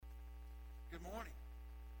morning.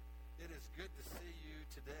 It is good to see you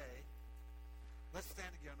today. Let's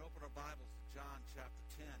stand again and open our Bibles to John chapter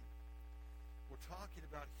 10. We're talking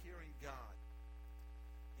about hearing God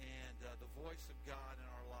and the voice of God in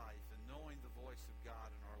our life and knowing the voice of God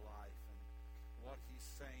in our life and what He's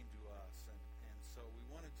saying to us. And so we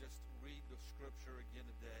want to just read the Scripture again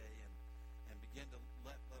today and begin to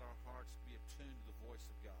let our hearts be attuned to the voice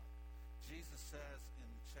of God. Jesus says in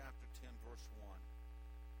chapter 10, verse 1,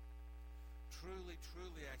 "Truly,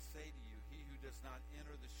 truly, I say to you, he who does not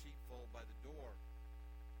enter the sheepfold by the door,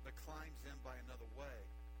 but climbs in by another way,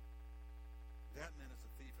 that man is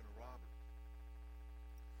a thief and a robber.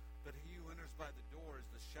 But he who enters by the door is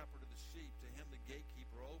the shepherd of the sheep. To him the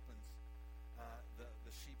gatekeeper opens.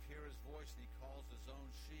 The sheep hear his voice, and he calls his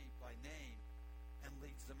own sheep by name and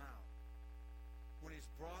leads them out. When he's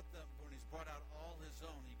brought out all his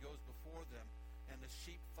own, he goes before them, and the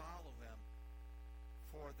sheep follow him,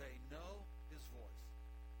 for they know his voice.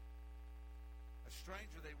 A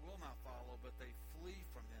stranger they will not follow, but they flee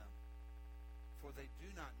from him, for they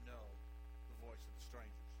do not know the voice of the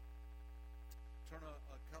strangers." Turn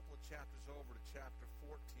a couple of chapters over to chapter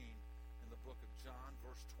 14 in the book of John,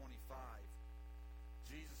 verse 25.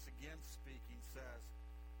 Jesus again speaking says,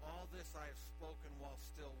 "All this I have spoken while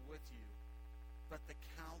still with you, but the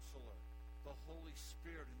Counselor, the Holy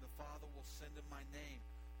Spirit, whom the Father will send in my name,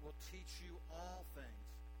 will teach you all things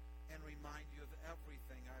and remind you of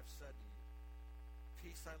everything I have said to you.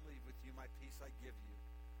 Peace I leave with you, my peace I give you.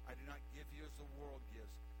 I do not give you as the world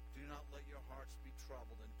gives. Do not let your hearts be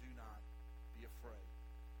troubled, and do not be afraid."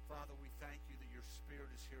 Father, we thank you that your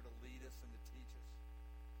Spirit is here to lead us and to teach us.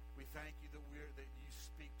 We thank you that you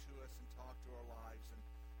speak to us and talk to our lives, and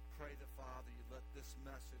pray that, Father, you let this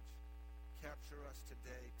message capture us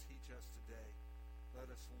today, teach us today. Let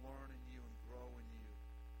us learn in you and grow in you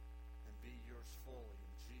and be yours fully.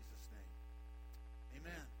 In Jesus' name,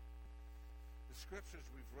 amen. The scriptures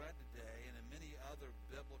we've read today and in many other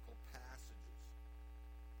biblical passages,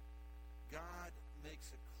 God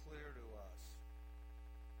makes it clear to us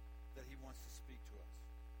that he wants to speak to us.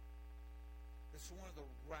 This is one of the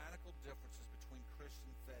radical differences between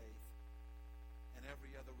Christian faith and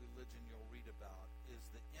every other religion you'll read about, is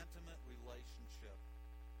the intimate relationship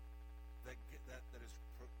that is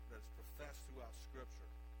professed throughout Scripture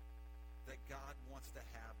that God wants to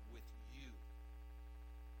have with you.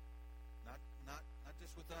 Not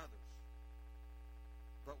just with others,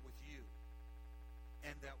 but with you.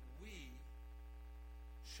 And that we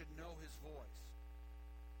should know his voice.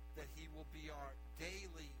 That he will be our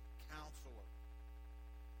daily counselor.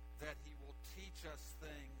 That he will teach us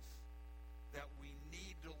things that we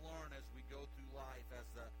need to learn as we go through life, as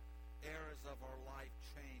the eras of our life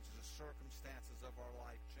change, as the circumstances of our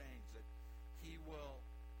life change, that he will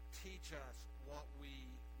teach us what we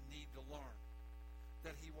need to learn.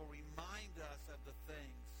 That he will remind us of the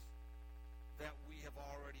things that we have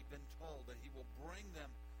already been told, that he will bring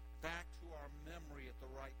them back to our memory at the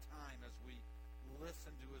right time as we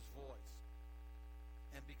listen to his voice.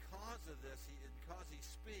 And because of this, because he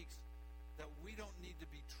speaks, that we don't need to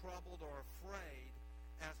be troubled or afraid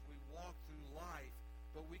as we walk through life,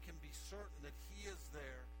 but we can be certain that he is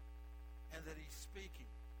there and that he's speaking.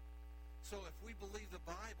 So if we believe the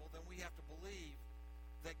Bible, then we have to believe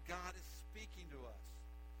that God is speaking to us,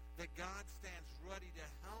 that God stands ready to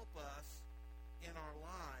help us in our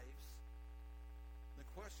lives. The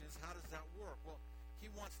question is, how does that work? Well, he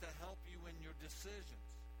wants to help you in your decisions.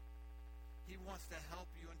 He wants to help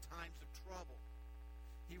you in times of trouble.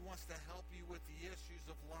 He wants to help you with the issues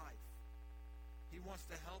of life. He wants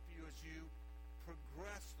to help you as you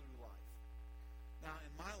progress through life. Now,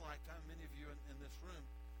 in my lifetime, many of you in this room,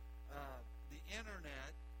 the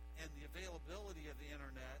internet and the availability of the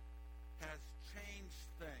internet has changed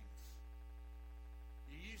things.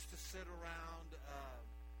 You used to sit around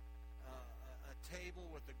a table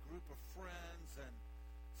with a group of friends and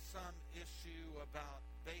some issue about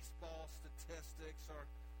baseball statistics or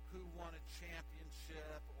who won a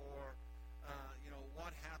championship or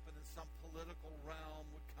what happened in some political realm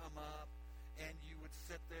would come up, and you would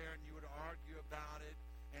sit there and you would argue about it,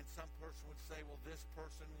 and some person would say, well, this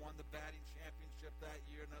person won the batting championship that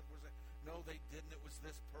year, and others would say, no, they didn't, it was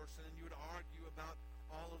this person, and you would argue about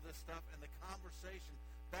all of this stuff, and the conversation,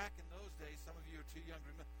 back in those days, some of you are too young to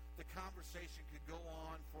remember, the conversation could go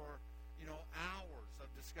on for, hours of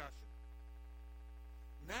discussion.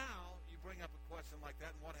 Now, you bring up a question like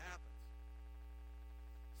that, and what happens?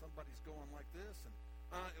 Somebody's going like this, and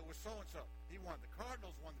it was so-and-so. He won. The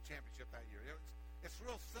Cardinals won the championship that year. It's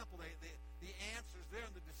real simple. The answer's there,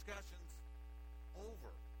 and the discussion's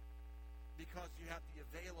over because you have the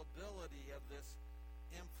availability of this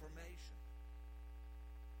information.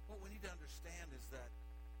 understand is that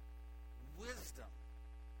wisdom,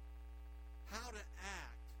 how to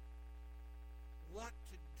act, what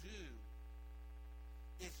to do,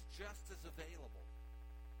 is just as available.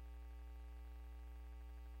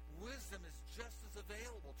 Wisdom is just as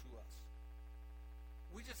available to us.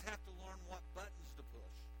 We just have to learn what buttons to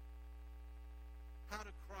push, how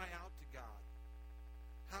to cry out to God,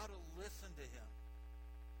 how to listen to him,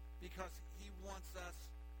 because he wants us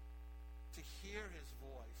to hear his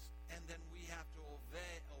voice, and then we have to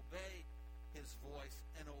obey his voice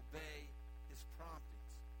and obey his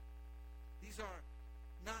promptings. These are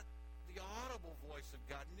not the audible voice of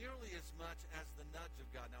God nearly as much as the nudge of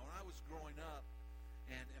God. Now, when I was growing up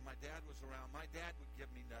and my dad was around, my dad would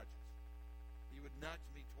give me nudges. He would nudge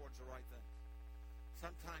me towards the right things.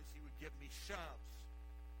 Sometimes he would give me shoves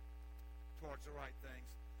towards the right things,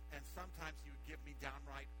 and sometimes he would give me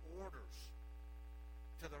downright orders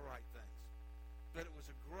to the right things. But it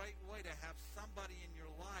was a great way to have somebody in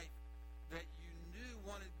your life that you knew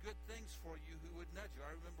wanted good things for you who would nudge you.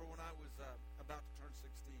 I remember when I was about to turn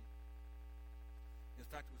 16. In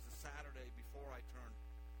fact, it was the Saturday before I turned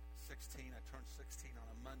 16. I turned 16 on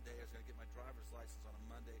a Monday. I was going to get my driver's license on a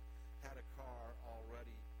Monday. Had a car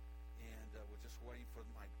already and was just waiting for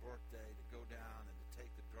my birthday to go down and to take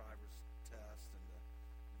the driver's test and to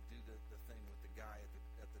do the thing with the guy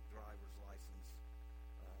at the driver's license,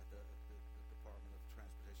 the Department of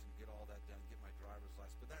Transportation, to get all that done, get my driver's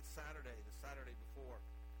license. But that Saturday, the Saturday before,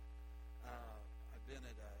 I've been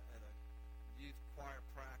at a youth choir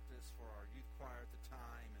practice for our youth choir at the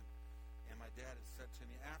time, and my dad had said to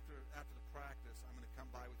me, after the practice, I'm going to come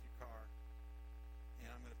by with your car, and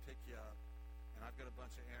I'm going to pick you up, and I've got a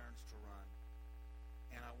bunch of errands to run,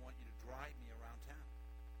 and I want you to drive me around town,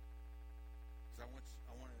 because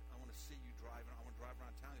I want to see you driving. I want to drive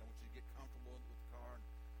around town. I want you to get comfortable with the car,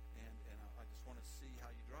 and I just want to see how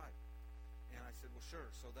you drive. And I said, well, sure.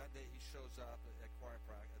 So that day he shows up at the choir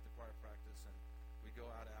practice, and we go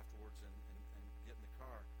out afterwards and get in the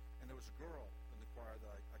car. And there was a girl in the choir that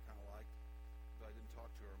I kind of liked, but I didn't talk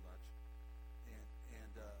to her much.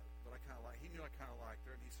 But I kind of liked. He knew I kind of liked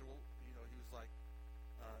her, and he said, well, he was like,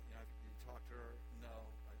 did you talk to her? No,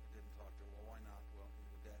 I didn't talk to her. Well, why not? Well,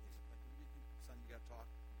 Dad, he's like, son, you got to talk.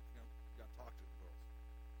 You got to talk to the girls.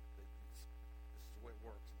 This is the way it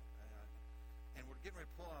works. And we're getting ready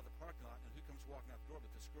to pull out of the parking lot, and who comes walking out the door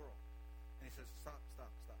but this girl? And he says, stop.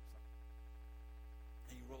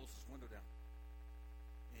 And he rolls his window down.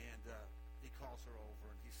 And he calls her over,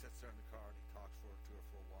 and he sits there in the car, and he talks to her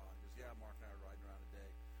for a while. He goes, yeah, Mark and I are riding around today.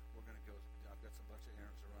 We're going to go. I've got some bunch of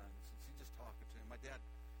errands to run. And he's just talking to him. My dad,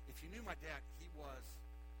 if you knew my dad, he was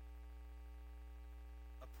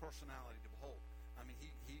a personality to behold. I mean,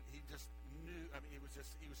 he just knew. I mean, he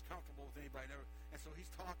was comfortable with anybody. And so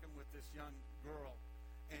he's talking with this young girl,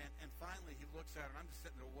 and finally he looks at her. And I'm just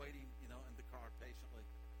sitting there waiting, in the car patiently,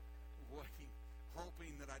 waiting,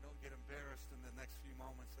 hoping that I don't get embarrassed in the next few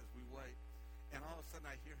moments as we wait. And all of a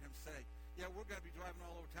sudden I hear him say, yeah, we're going to be driving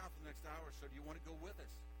all over town for the next hour or so. Do you want to go with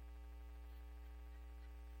us?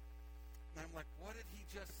 And I'm like, what did he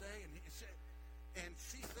just say? And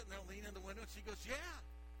she's sitting there leaning in the window, and she goes, yeah.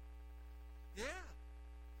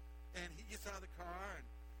 And he gets out of the car, and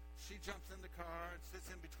she jumps in the car and sits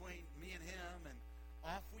in between me and him, and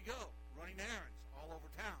off we go, running errands all over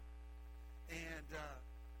town. And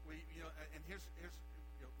and here's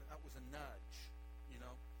that was a nudge,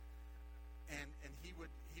 And we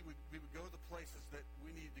would go to the places that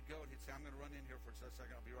we needed to go, and he'd say, I'm going to run in here for just a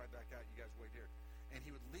second. I'll be right back out. You guys wait here. And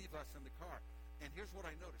he would leave us in the car. And here's what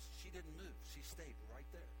I noticed. She didn't move. She stayed right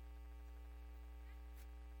there.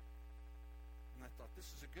 And I thought, this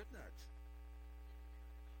is a good nudge.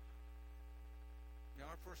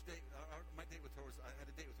 Our first date, my date with her was, I had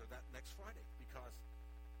a date with her that next Friday because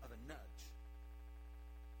of a nudge.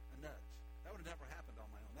 A nudge. That would have never happened on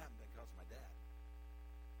my own. That happened because of my dad.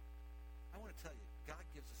 I want to tell you, God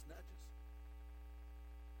gives us nudges.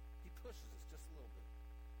 He pushes us just a little bit.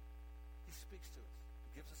 He speaks to us.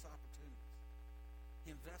 He gives us opportunities.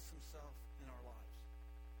 He invests himself in our lives.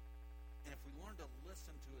 And if we learn to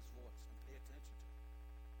listen to his voice and pay attention to him,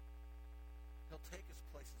 he'll take us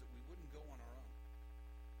places that we wouldn't go on our own.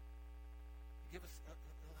 He'll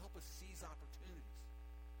help us seize opportunities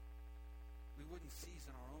we wouldn't seize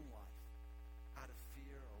in our own life out of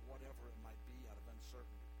fear or whatever it might be, out of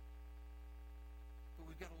uncertainty. But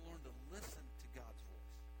we've got to learn to listen to God's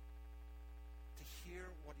voice, to hear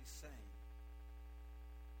what he's saying,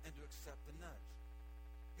 and to accept the nudge.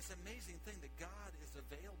 It's an amazing thing that God is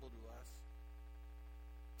available to us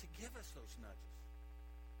to give us those nudges,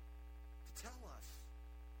 to tell us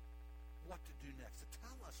what to do next, to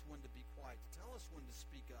tell us when to be quiet, to tell us when to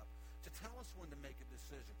speak up, to tell us when to make a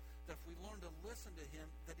decision. That if we learn to listen to him,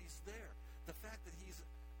 that he's there. The fact that he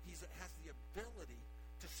has the ability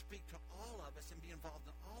to speak to all of us and be involved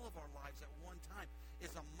in all of our lives at one time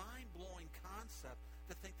is a mind-blowing concept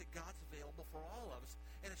to think that God's available for all of us.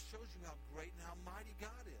 And it shows you how great and how mighty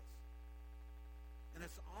God is. And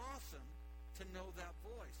it's awesome to know that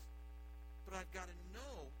voice. But I've got to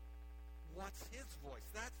know what's his voice.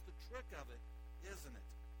 That's the trick of it, isn't it?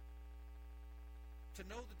 To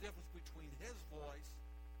know the difference between his voice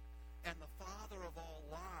and the father of all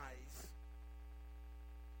lies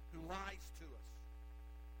who lies to us.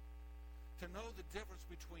 To know the difference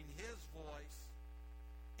between his voice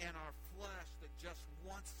and our flesh that just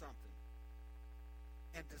wants something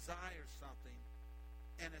and desires something,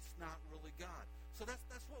 and it's not really God. So that's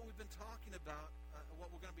what we've been talking about, what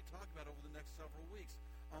we're going to be talking about over the next several weeks.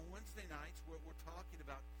 On Wednesday nights, we're talking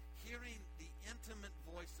about hearing the intimate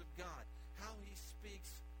voice of God, how he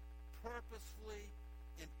speaks purposefully,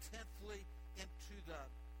 intently into the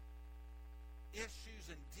issues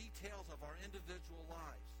and details of our individual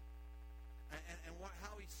lives, and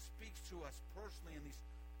how he speaks to us personally in these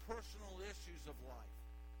personal issues of life.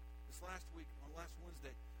 This last week, on last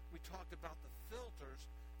Wednesday, we talked about the filters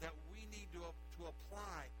that we need to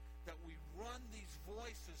apply, that we run these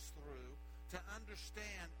voices through to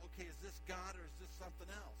understand, okay, is this God or is this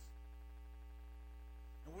something else?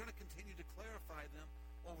 And we're going to continue to clarify them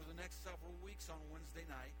over the next several weeks on Wednesday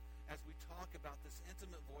night as we talk about this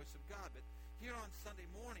intimate voice of God. But here on Sunday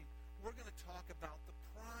morning, we're going to talk about the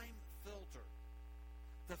prime filter,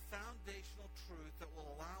 the foundational truth that will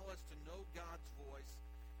allow us to know God's voice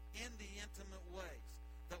in the intimate ways,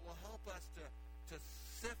 that will help us to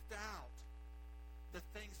sift out the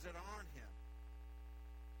things that aren't him.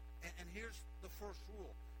 And here's the first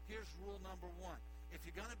rule. Here's rule number one. If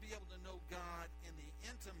you're going to be able to know God in the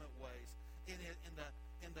intimate ways, in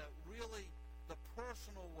the really the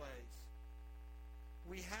personal ways,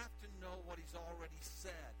 we have to know what he's already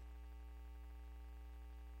said.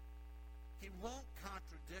 He won't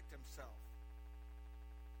contradict himself.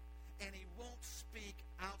 And he won't speak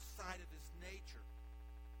outside of his nature.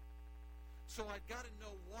 So I've got to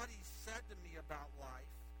know what he said to me about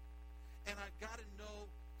life. And I've got to know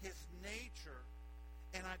his nature.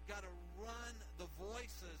 And I've got to run the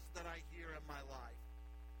voices that I hear in my life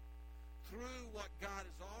through what God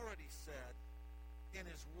has already said in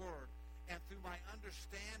his word and through my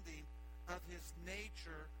understanding of his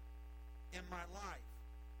nature in my life.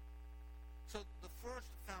 So the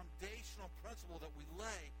first foundational principle that we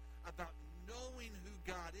lay about knowing who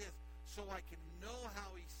God is so I can know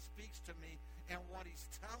how he speaks to me and what he's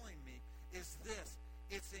telling me is this.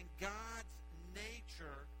 It's in God's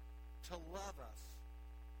nature to love us.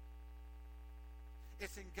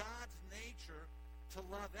 It's in God's nature to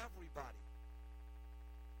love everybody.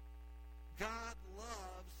 God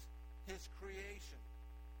loves his creation.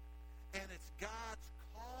 And it's God's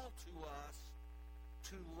call to us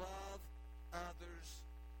to love others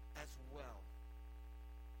as well.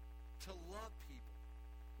 To love people.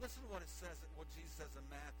 Listen to what it says, what Jesus says in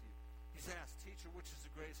Matthew. He's asked, "Teacher, which is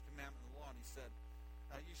the greatest commandment in the law?" And he said,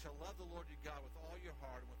 "You shall love the Lord your God with all your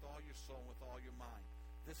heart and with all your soul and with all your mind.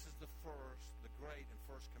 This is the first, the great and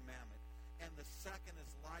first commandment. And the second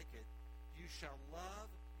is like it. You shall love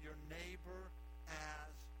your neighbor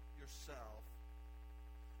as yourself.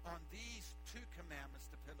 On these two commandments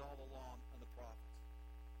depend all the law and the prophets."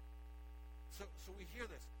 So we hear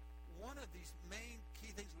this. One of these main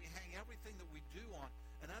key things we hang everything that we do on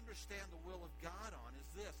and understand the will of God on is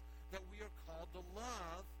this, that we are called to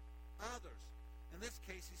love others. In this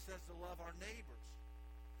case, he says to love our neighbors.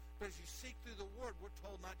 But as you seek through the Word, we're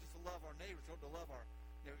told not just to love our neighbors, but to love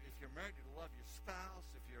if you're married, you're to love your spouse.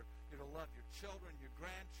 If you're to love your children, your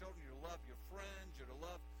grandchildren. You're to love your friends. You're to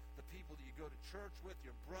love the people that you go to church with,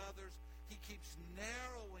 your brothers. He keeps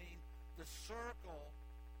narrowing the circle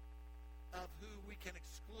of who we can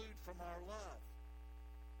exclude from our love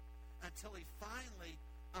until he finally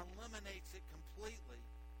eliminates it completely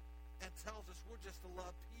and tells us we're just to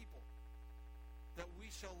love people, that we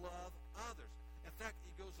shall love others. In fact,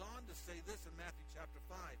 he goes on to say this in Matthew chapter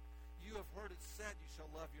 5. "You have heard it said, you shall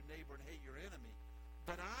love your neighbor and hate your enemy.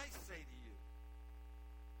 But I say to you,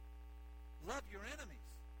 love your enemies.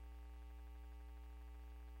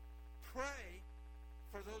 Pray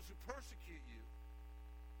for those who persecute you,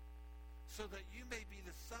 so that you may be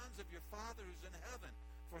the sons of your Father who's in heaven.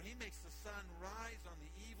 For he makes the sun rise on the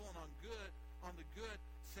evil and on the good,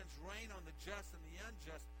 sends rain on the just and the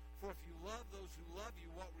unjust. For if you love those who love you,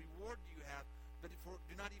 what reward do you have? But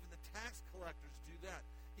do not even the tax collectors do that?"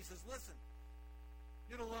 He says, listen,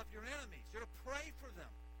 You're to love your enemies. You're to pray for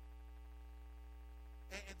them.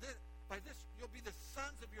 And then, by this, you'll be the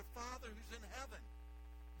sons of your Father who's in heaven.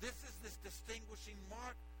 This is this distinguishing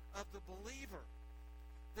mark of the believer.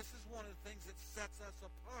 This is one of the things that sets us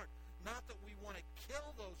apart. Not that we want to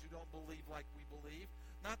kill those who don't believe like we believe.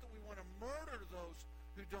 Not that we want to murder those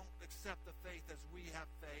who don't accept the faith as we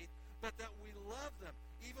have faith. But that we love them.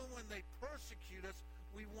 Even when they persecute us,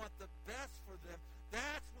 we want the best for them.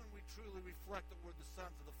 That's when we truly reflect that we're the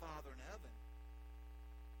sons of the Father in heaven.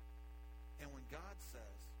 And when God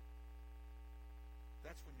says,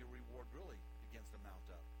 that's when your reward really begins to mount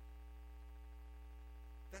up.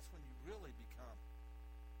 That's when you really become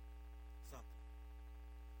something.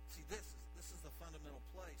 See, this is the fundamental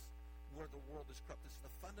place where the world is corrupt. This is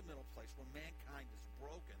the fundamental place where mankind is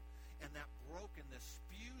broken, and that brokenness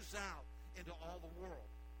spews out into all the world.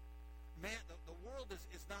 The world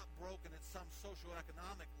is not broken at some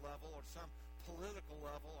socioeconomic level or some political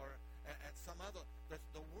level or at some other.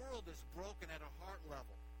 The world is broken at a heart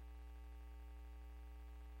level.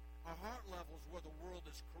 Our heart level is where the world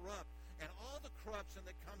is corrupt. And all the corruption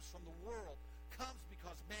that comes from the world comes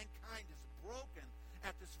because mankind is broken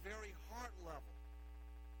at this very heart level.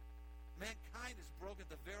 Mankind is broken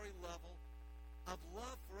at the very level of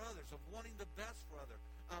love for others, of wanting the best for others.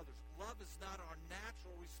 Love is not our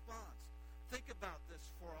natural response. Think about this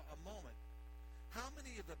for a moment. How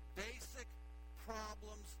many of the basic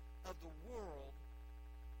problems of the world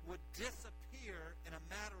would disappear in a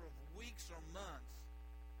matter of weeks or months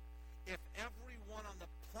if everyone on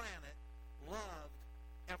the planet loved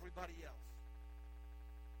everybody else?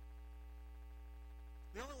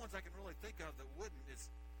 The only ones I can really think of that wouldn't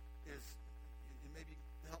is maybe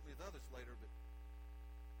help me with others later, but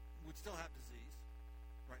we'd still have disease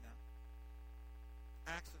right now.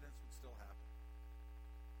 Accidents would still happen.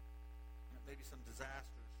 Maybe some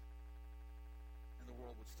disasters in the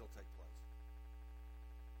world would still take place.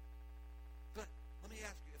 But let me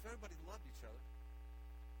ask you, if everybody loved each other,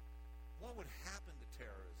 what would happen to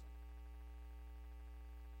terrorism?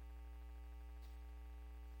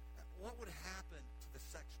 What would happen to the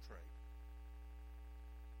sex trade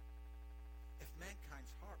if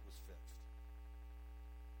mankind's heart was fixed?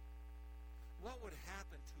 What would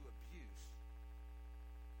happen to abuse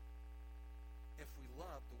if we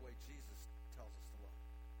loved the way Jesus tells us to love?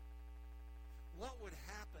 What would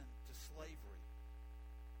happen to slavery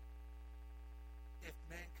if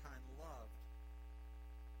mankind loved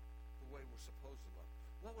the way we're supposed to love?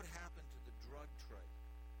 What would happen to the drug trade?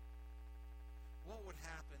 What would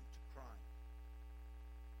happen to crime?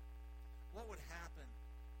 What would happen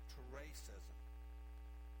to racism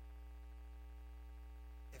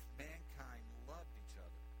if mankind loved each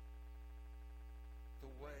other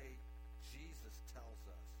the way Jesus tells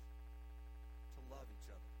us to love each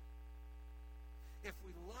other? If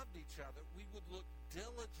we loved each other, we would look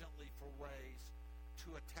diligently for ways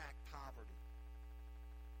to attack poverty.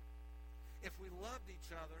 If we loved each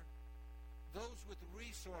other, those with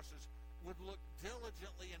resources would look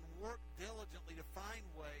diligently and work diligently to find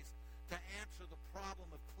ways to answer the problem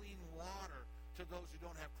of clean water to those who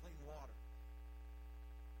don't have clean water.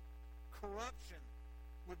 Corruption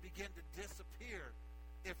would begin to disappear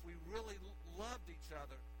if we really loved each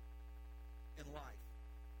other in life.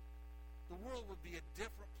 The world would be a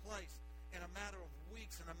different place in a matter of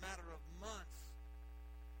weeks, in a matter of months,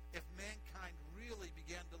 if mankind really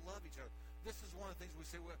began to love each other. This is one of the things we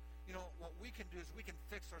say, well, what we can do is we can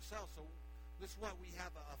fix ourselves. So this is why we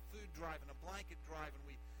have a food drive and a blanket drive, and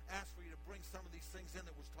we ask for you to bring some of these things in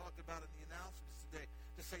that was talked about in the announcements today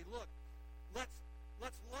to say, look, let's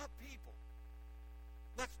love people.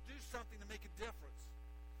 Let's do something to make a difference.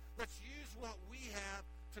 Let's use what we have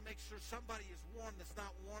to make sure somebody is warm that's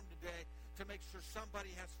not warm today, to make sure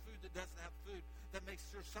somebody has food that doesn't have food, that makes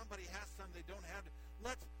sure somebody has something they don't have.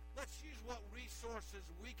 Let's use what resources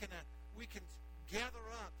we can gather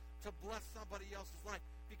up to bless somebody else's life,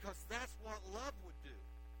 because that's what love would do.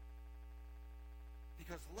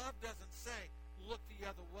 Because love doesn't say, look the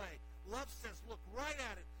other way. Love says, look right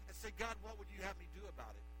at it and say, God, what would you have me do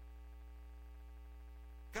about it?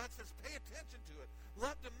 God says, pay attention to it.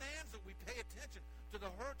 Love demands that we pay attention to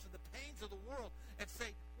the hurts and the pains of the world and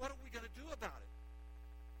say, what are we going to do about it?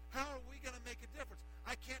 How are we going to make a difference?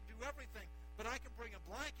 I can't do everything, but I can bring a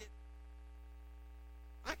blanket.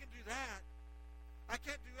 I can do that. I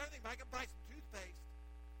can't do anything, but I can buy some toothpaste.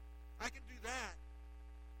 I can do that.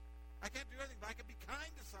 I can't do anything, but I can be kind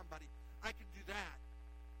to somebody. I can do that.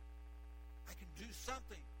 I can do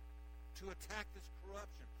something to attack this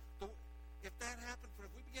corruption. If that happened, if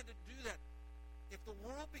we begin to do that, if the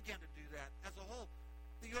world began to do that as a whole,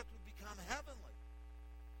 the earth would become heavenly.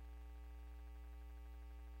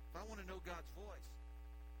 if I want to know God's voice,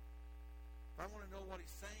 if I want to know what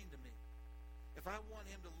he's saying to me, if I want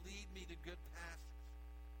him to lead me to good pastures,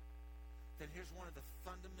 then here's one of the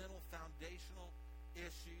fundamental, foundational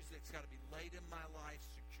issues that's got to be laid in my life,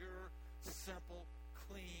 secure, simple,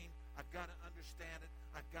 clean. I've got to understand it.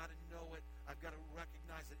 I've got to know it. I've got to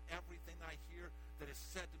recognize that everything I hear that is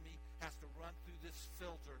said to me has to run through this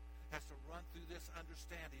filter, has to run through this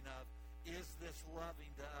understanding of, is this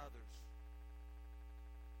loving to others?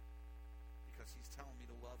 Because he's telling me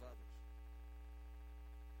to love others.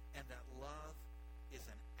 And that love is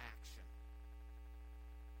an action.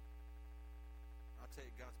 I'll tell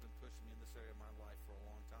you, God's been pushing me in this area of my life for a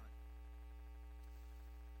long time.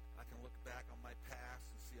 I can look back on my past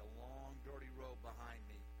and see a long, dirty road behind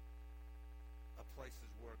me of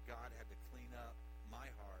places where God had to clean up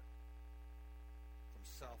my heart from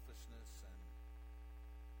selfishness and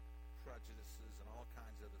prejudices and all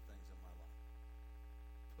kinds of other things in my life,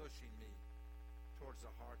 pushing me towards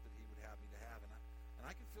the heart that he would have me to have. And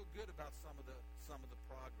I can feel good about some of the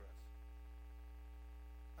progress.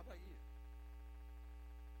 How about you?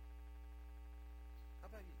 How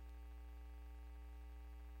about you?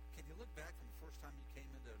 Can you look back from the first time you came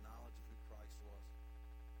into a knowledge of who Christ was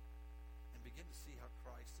and begin to see how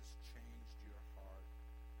Christ has changed your heart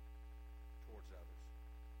towards others?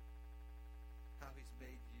 How he's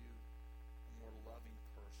made you a more loving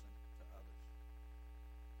person to others?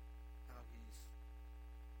 How he's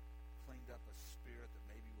cleaned up a spirit that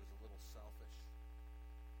maybe was a little selfish,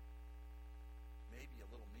 maybe a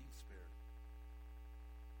little mean-spirited.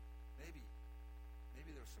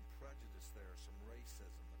 Maybe there was some prejudice there, some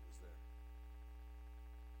racism that was there.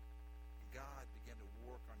 And God began to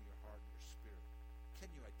work on your heart and your spirit. Can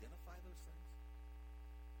you identify those things?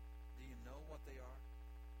 Do you know what they are?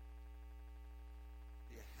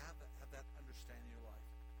 Do you have that understanding in your life?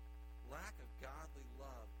 Lack of godly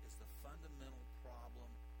love is the fundamental problem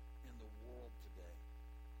in the world today.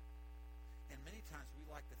 And many times we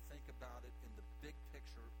like to think about it in the big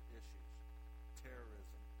picture issues.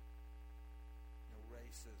 Terrorism,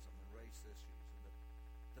 racism and race issues, and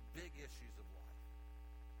the big issues of life.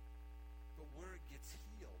 But where it gets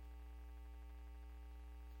healed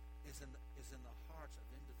is in the hearts of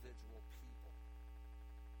individual people.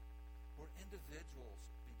 Where individuals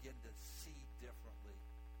begin to see differently,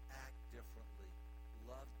 act differently,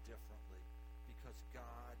 love differently, because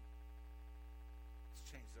God has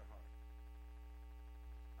changed their heart.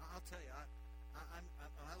 I'll tell you,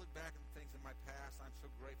 when I look back at things in my past, I'm so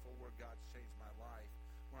grateful where God's changed my life.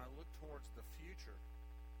 When I look towards the future,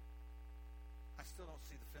 I still don't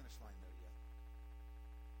see the finish line there yet.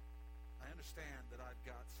 I understand that I've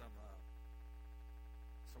got some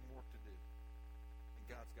work to do, and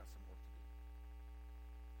God's got some work to do.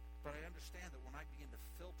 But I understand that when I begin to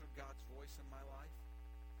filter God's voice in my life,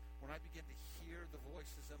 when I begin to hear the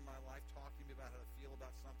voices in my life talking to me about how to feel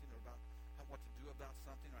about something, or about what to do about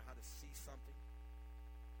something, or how to see something,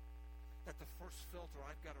 that the first filter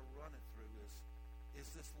I've got to run it through is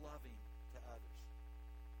this loving to others?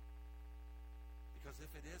 Because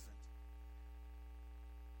if it isn't,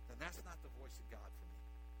 then that's not the voice of God for me.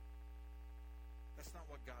 That's not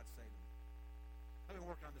what God's saying to me. I've been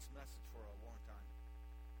working on this message for a long time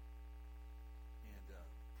and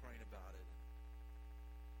praying about it.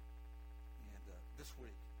 And this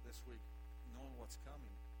week, knowing what's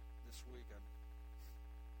coming, this week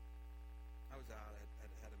I was out, I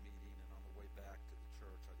had a meeting, and on the way back to the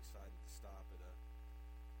church, I decided to stop at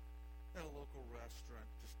a local restaurant,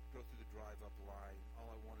 just go through the drive-up line.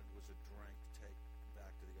 All I wanted was a drink to take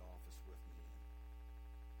back to the office with me.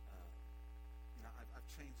 And I've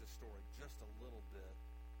changed the story just a little bit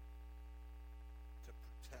to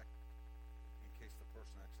protect, in case the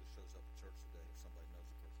person actually shows up at church today, if somebody knows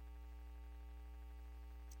the person.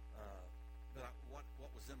 But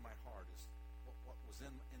what was in my heart is what was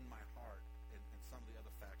in my heart, and some of the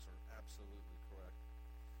other facts are absolutely correct.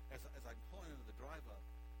 As I'm pulling into the drive-up,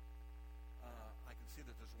 I can see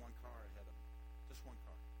that there's one car ahead of me, just one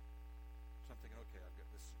car. So I'm thinking, okay,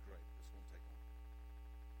 this is great. This won't take long.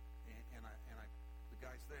 And the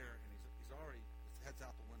guy's there, and he's already, his head's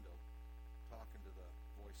out the window, talking to the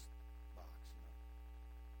voice box,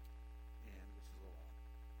 and which is a little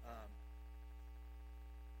odd.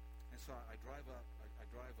 And so I drive up, and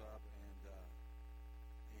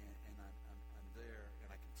I'm there, and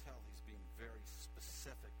I can tell he's being very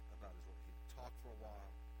specific about his work. He'd talk for a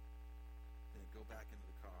while, then he'd go back into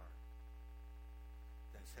the car,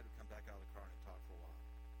 then his head would come back out of the car and he'd talk for a while.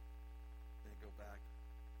 Then he'd go back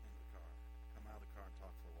into the car, come out of the car and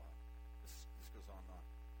talk for a while. This goes on and on.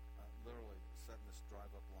 Literally setting this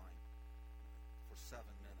drive-up line for 7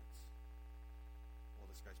 minutes. Well,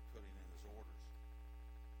 this guy's putting in his orders.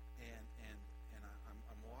 And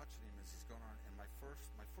I'm watching him as he's going on, and my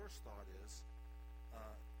first thought is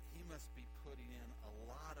he must be putting in a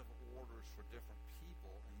lot of orders for different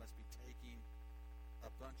people and must be taking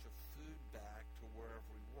a bunch of food back to wherever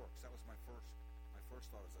he works. That was my first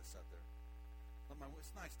thought as I sat there. But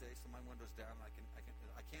it's a nice day, so my window's down, and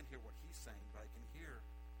I can't hear what he's saying, but I can hear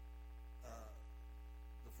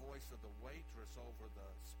the voice of the waitress over the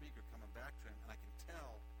speaker coming back to him, and I can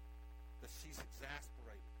tell that she's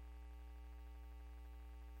exasperated.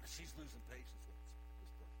 She's losing patience with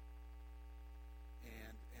this person.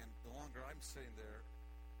 And the longer I'm sitting there,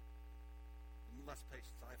 the less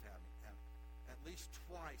patience I've had. And at least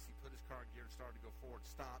twice he put his car in gear and started to go forward,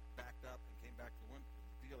 stopped, backed up, and came back to the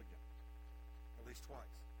deal again. At least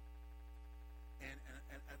twice. And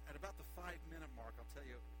at about the 5-minute mark, I'll tell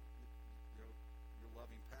you, your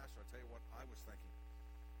loving pastor, I'll tell you what I was thinking.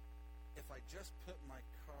 If I just put my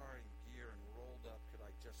car in gear and rolled up, could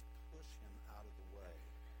I just push him out of the way?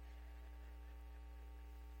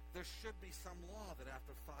 There should be some law that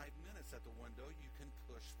after 5 minutes at the window, you can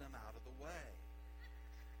push them out of the way.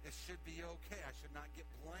 It should be okay. I should not get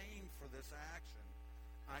blamed for this action.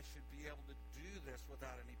 I should be able to do this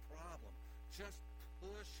without any problem. Just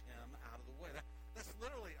push him out of the way. That's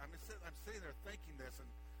literally, I'm sitting there thinking this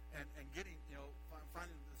and getting,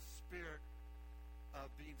 finding the spirit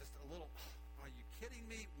of being just a little, are you kidding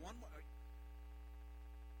me? One more,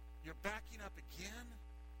 you're backing up again?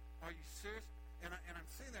 Are you serious? And I'm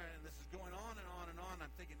sitting there, and this is going on and on and on. I'm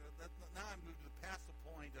thinking, now I've moved past the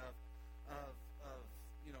point of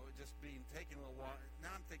just being taking a little while. Now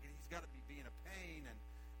I'm thinking he's got to be being a pain,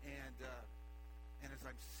 and as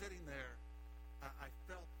I'm sitting there, I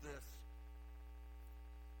felt this.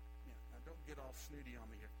 Now don't get all snooty on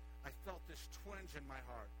me here. I felt this twinge in my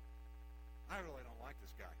heart. I really don't like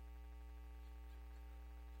this guy.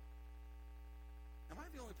 Am I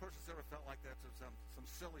the only person that's ever felt like that to some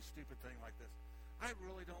silly, stupid thing like this? I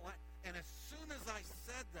really don't like. And as soon as I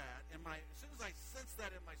said that, as soon as I sensed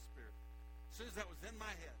that in my spirit, as soon as that was in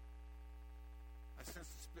my head, I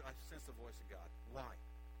sensed the voice of God. Why?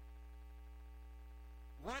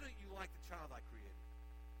 Why don't you like the child I created?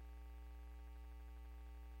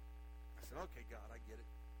 I said, okay, God, I get it.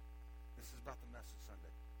 This is about the message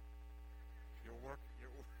Sunday. You're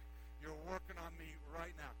working on me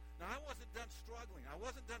right now. Now, I wasn't done struggling. I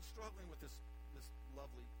wasn't done struggling with this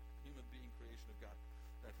lovely human being creation of God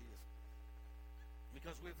that he is.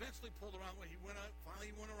 Because we eventually pulled around when he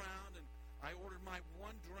finally went around, and I ordered my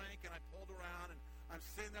one drink, and I pulled around, and I'm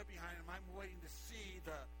sitting there behind him. I'm waiting to see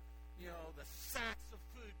the sacks of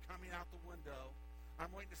food coming out the window.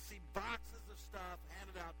 I'm waiting to see boxes of stuff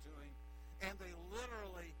handed out to him, and they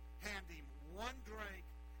literally hand him one drink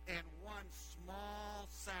and one small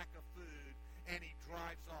sack of food, and he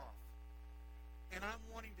drives off. And I'm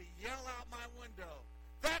wanting to yell out my window,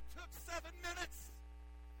 that took 7 minutes!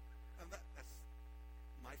 And that's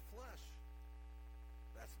my flesh.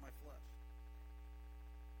 That's my flesh.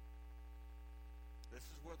 This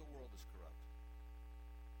is where the world is corrupt.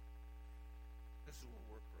 This is where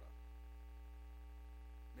we're corrupt.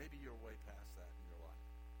 Maybe you're way past that in your life.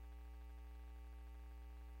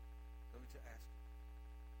 Let me just ask you.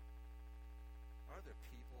 Are there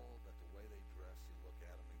people that the way they dress, you look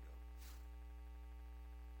at them and go,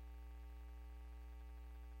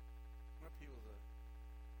 are people that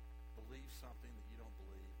believe something that you don't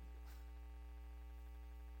believe?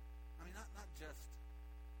 I mean, not just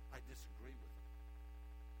I disagree with them.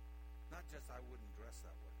 Not just I wouldn't dress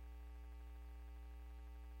that way.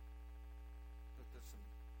 But there's some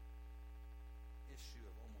issue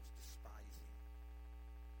of almost despising,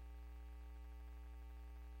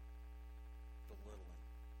 belittling.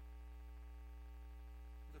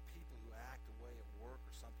 The people who act away at work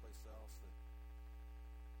or someplace else that,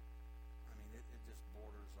 I mean, it just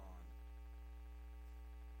borders on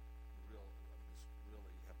just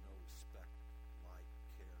really have no respect, like,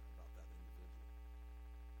 care about that individual.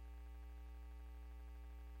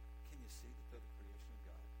 Can you see that they're the creation of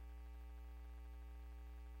God?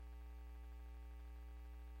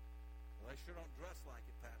 Well, they sure don't dress like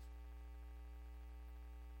it, Pastor.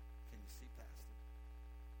 Can you see past it?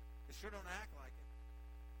 They sure don't act like it.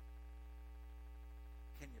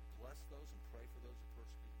 Can you bless those and pray for those who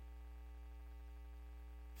persecute you?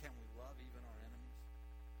 Can we love even our enemies?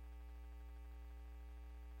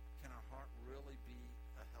 Can our heart really be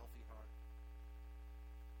a healthy heart?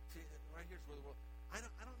 See, right here's where the world. I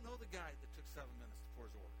don't know the guy that took 7 minutes for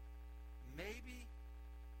his order. Maybe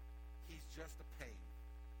he's just a pain.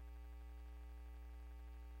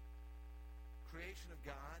 Creation of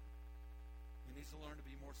God, he needs to learn to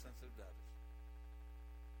be more sensitive to others.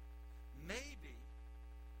 maybe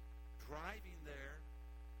driving there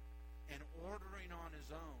and ordering on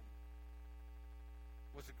his own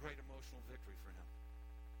was a great emotional victory for him.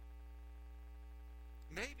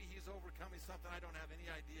 Maybe he's overcoming something I don't have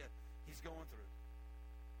any idea he's going through.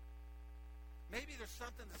 Maybe there's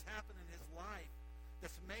something that's happened in his life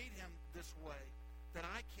that's made him this way that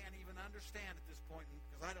I can't even understand at this point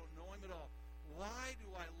because I don't know him at all. Why do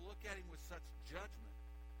I look at him with such judgment?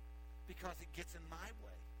 Because it gets in my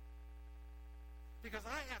way. Because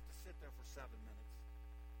I have to sit there for 7 minutes.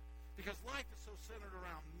 Because life is so centered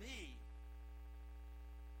around me.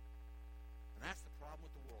 And that's the problem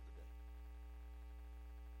with the world today.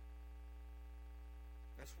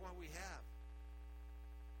 That's why we have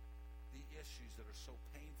the issues that are so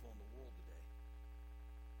painful in the world today.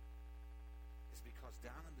 It's because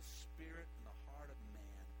down in the spirit and the heart of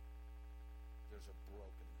man, there's a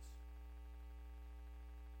brokenness.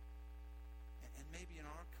 And maybe in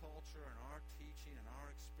our culture and our teaching and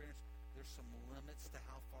our experience, there's some limits to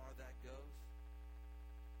how far that goes.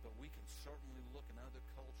 But we can certainly look in other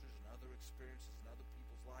cultures and other experiences in other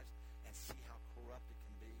people's lives and see how corrupt it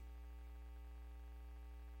can be.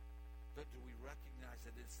 But do we recognize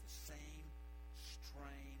that it's the same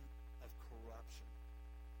strain of corruption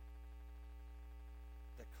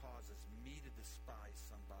that causes me to despise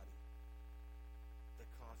somebody, that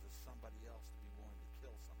causes somebody else to be willing to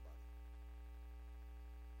kill somebody?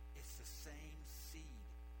 It's the same seed.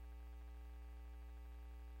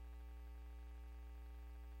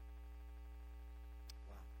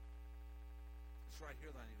 Wow. It's right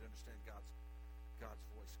here that I need to understand God's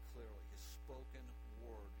voice clearly, his spoken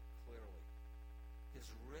word clearly, his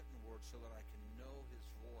written word so that I can know his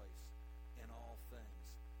voice in all things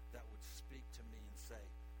that would speak to me and say,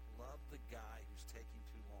 love the guy who's taking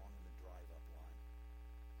too long in the drive-up line.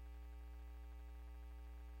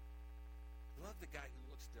 Love the guy who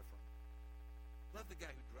looks different. Love the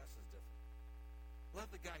guy who dresses different. Love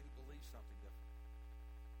the guy who believes something different.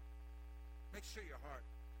 Make sure your heart,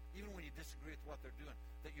 even when you disagree with what they're doing,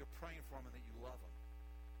 that you're praying for them and that you love them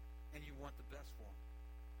and you want the best for them.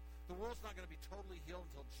 The world's not going to be totally healed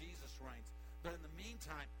until Jesus reigns. But in the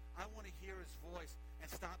meantime, I want to hear his voice and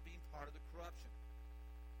stop being part of the corruption.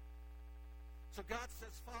 So God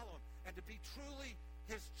says follow him. And to be truly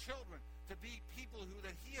his children, to be people who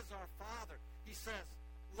that he is our Father, he says,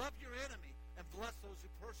 love your enemy and bless those who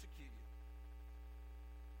persecute you.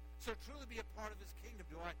 So truly be a part of his kingdom.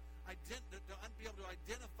 Do I be able to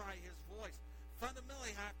identify his voice?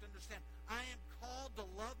 Fundamentally, I have to understand, I am called to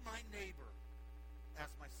love my neighbor as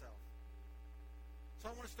myself. So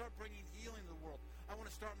I want to start bringing healing to the world. I want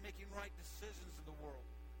to start making right decisions in the world.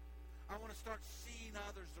 I want to start seeing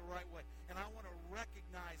others the right way. And I want to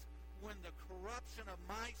recognize when the corruption of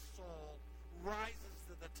my soul rises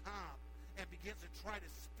to the top and begins to try to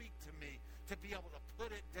speak to me, to be able to put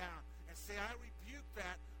it down and say, I rebuke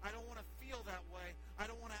that. I don't want to feel that way. I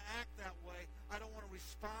don't want to act that way. I don't want to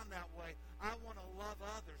respond that way. I want to love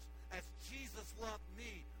others as Jesus loved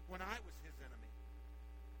me when I was his enemy.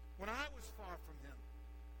 When I was far from him,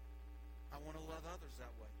 I want to love others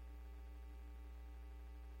that way.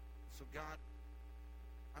 So God,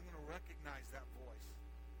 I'm going to recognize that voice.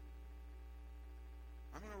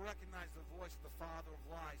 I'm going to recognize the voice of the father of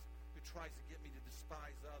lies who tries to get me to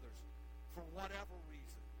despise others for whatever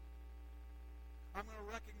reason. I'm going to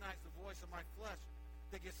recognize the voice of my flesh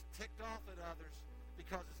that gets ticked off at others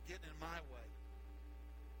because it's getting in my way.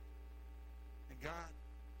 And God,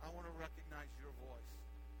 I want to recognize your voice.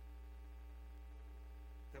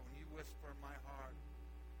 That when you whisper in my heart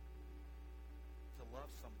to love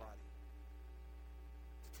somebody,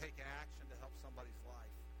 to take action to help somebody's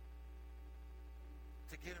life,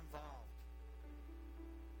 to get involved,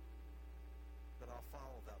 that I'll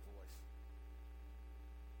follow that voice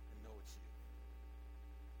and know it's you.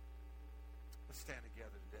 Let's stand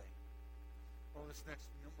together today. Oh, this next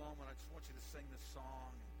moment, I just want you to sing this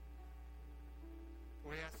song.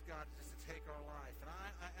 We ask God just to take our life. And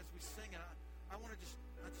I as we sing it, I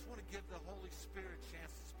just want to give the Holy Spirit a chance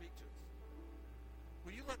to speak to us.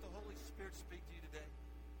 Will you let the Holy Spirit speak to you today?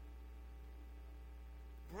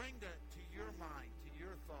 Bring to your mind, to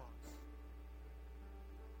your thoughts,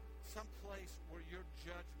 some place where your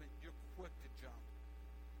judgment, you're quick to jump.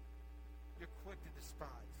 You're quick to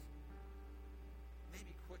despise.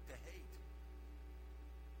 Maybe quick to hate.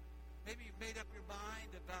 Maybe you've made up your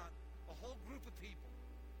mind about a whole group of people,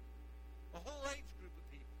 a whole age group of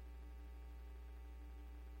people.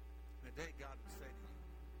 And today God would say to you,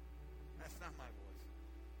 that's not my voice.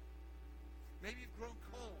 Maybe you've grown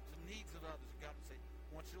cold to needs of others, and God would say, I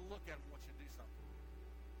want you to look at them, I want you to do something.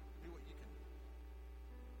 Do what you can do.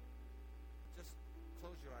 Just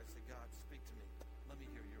close your eyes. Say, God, speak to me. Let me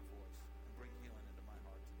hear your voice and bring healing into my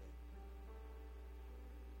heart today.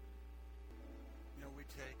 You know, we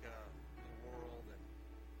take the world and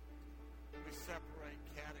we separate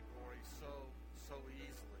categories so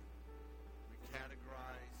easily. We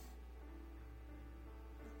categorize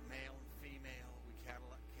male and female. We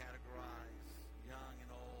categorize young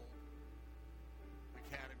and old. We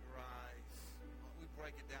categorize, we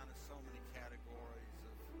break it down to so many categories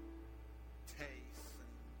of tastes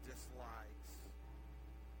and dislikes.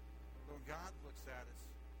 But when God looks at us,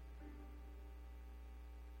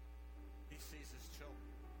 he sees his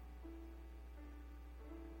children.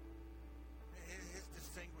 His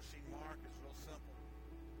distinguishing mark is real simple.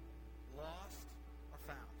 Lost or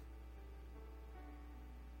found.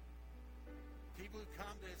 People who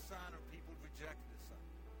come to his son or people who rejected his son.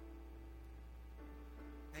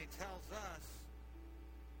 And he tells us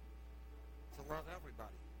to love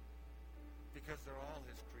everybody because they're all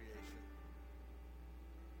his creation.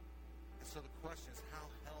 And so the question is, how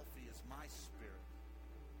healthy is my spirit?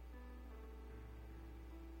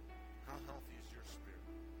 How healthy is your spirit?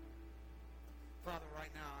 Father,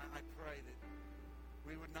 right now, I pray that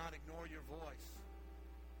we would not ignore your voice.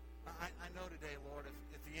 I know today, Lord,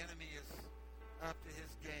 if the enemy is up to his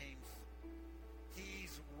games,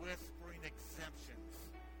 he's whispering exemptions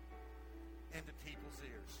into people's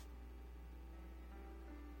ears.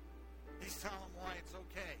 He's telling them why it's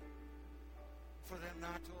okay for them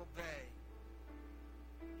not to obey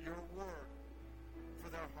your word, for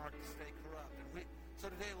their heart to stay corrupt. And so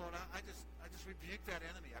today, Lord, I just rebuke that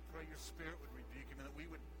enemy. I pray your spirit would rebuke him and that we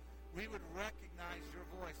would recognize your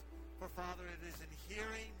voice. For, Father, it is in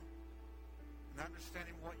hearing and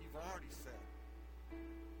understanding what you've already said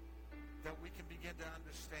that we can begin to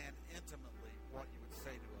understand intimately what you would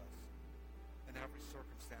say to us in every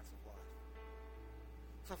circumstance of life.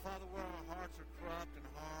 So, Father, where our hearts are corrupt and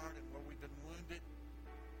hard and where we've been wounded,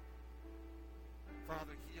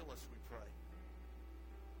 Father, heal us, we pray.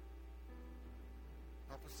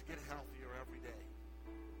 Help us to get healthier every day.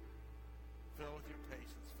 Fill with your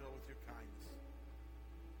patience. Fill with your kindness.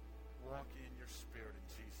 Walk in your spirit in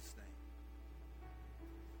Jesus' name.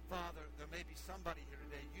 Father, there may be somebody here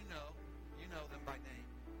today, you know them by name,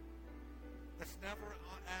 that's never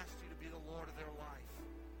asked you to be the Lord of their life,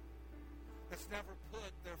 that's never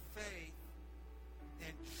put their faith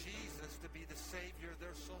in Jesus to be the Savior of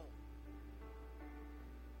their soul.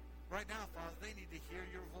 Right now, Father, they need to hear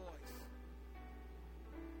your voice.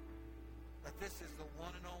 That this is the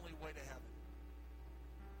one and only way to heaven.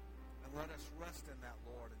 And let us rest in that,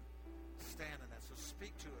 Lord, and stand in that. So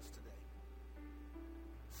speak to us today.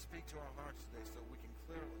 Speak to our hearts today so we can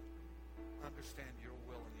clearly understand your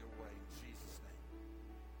will and your way in Jesus' name.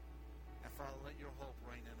 And Father, let your hope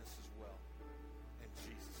reign in us as well. In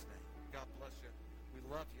Jesus' name. God bless you. We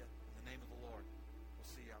love you in the name of the Lord.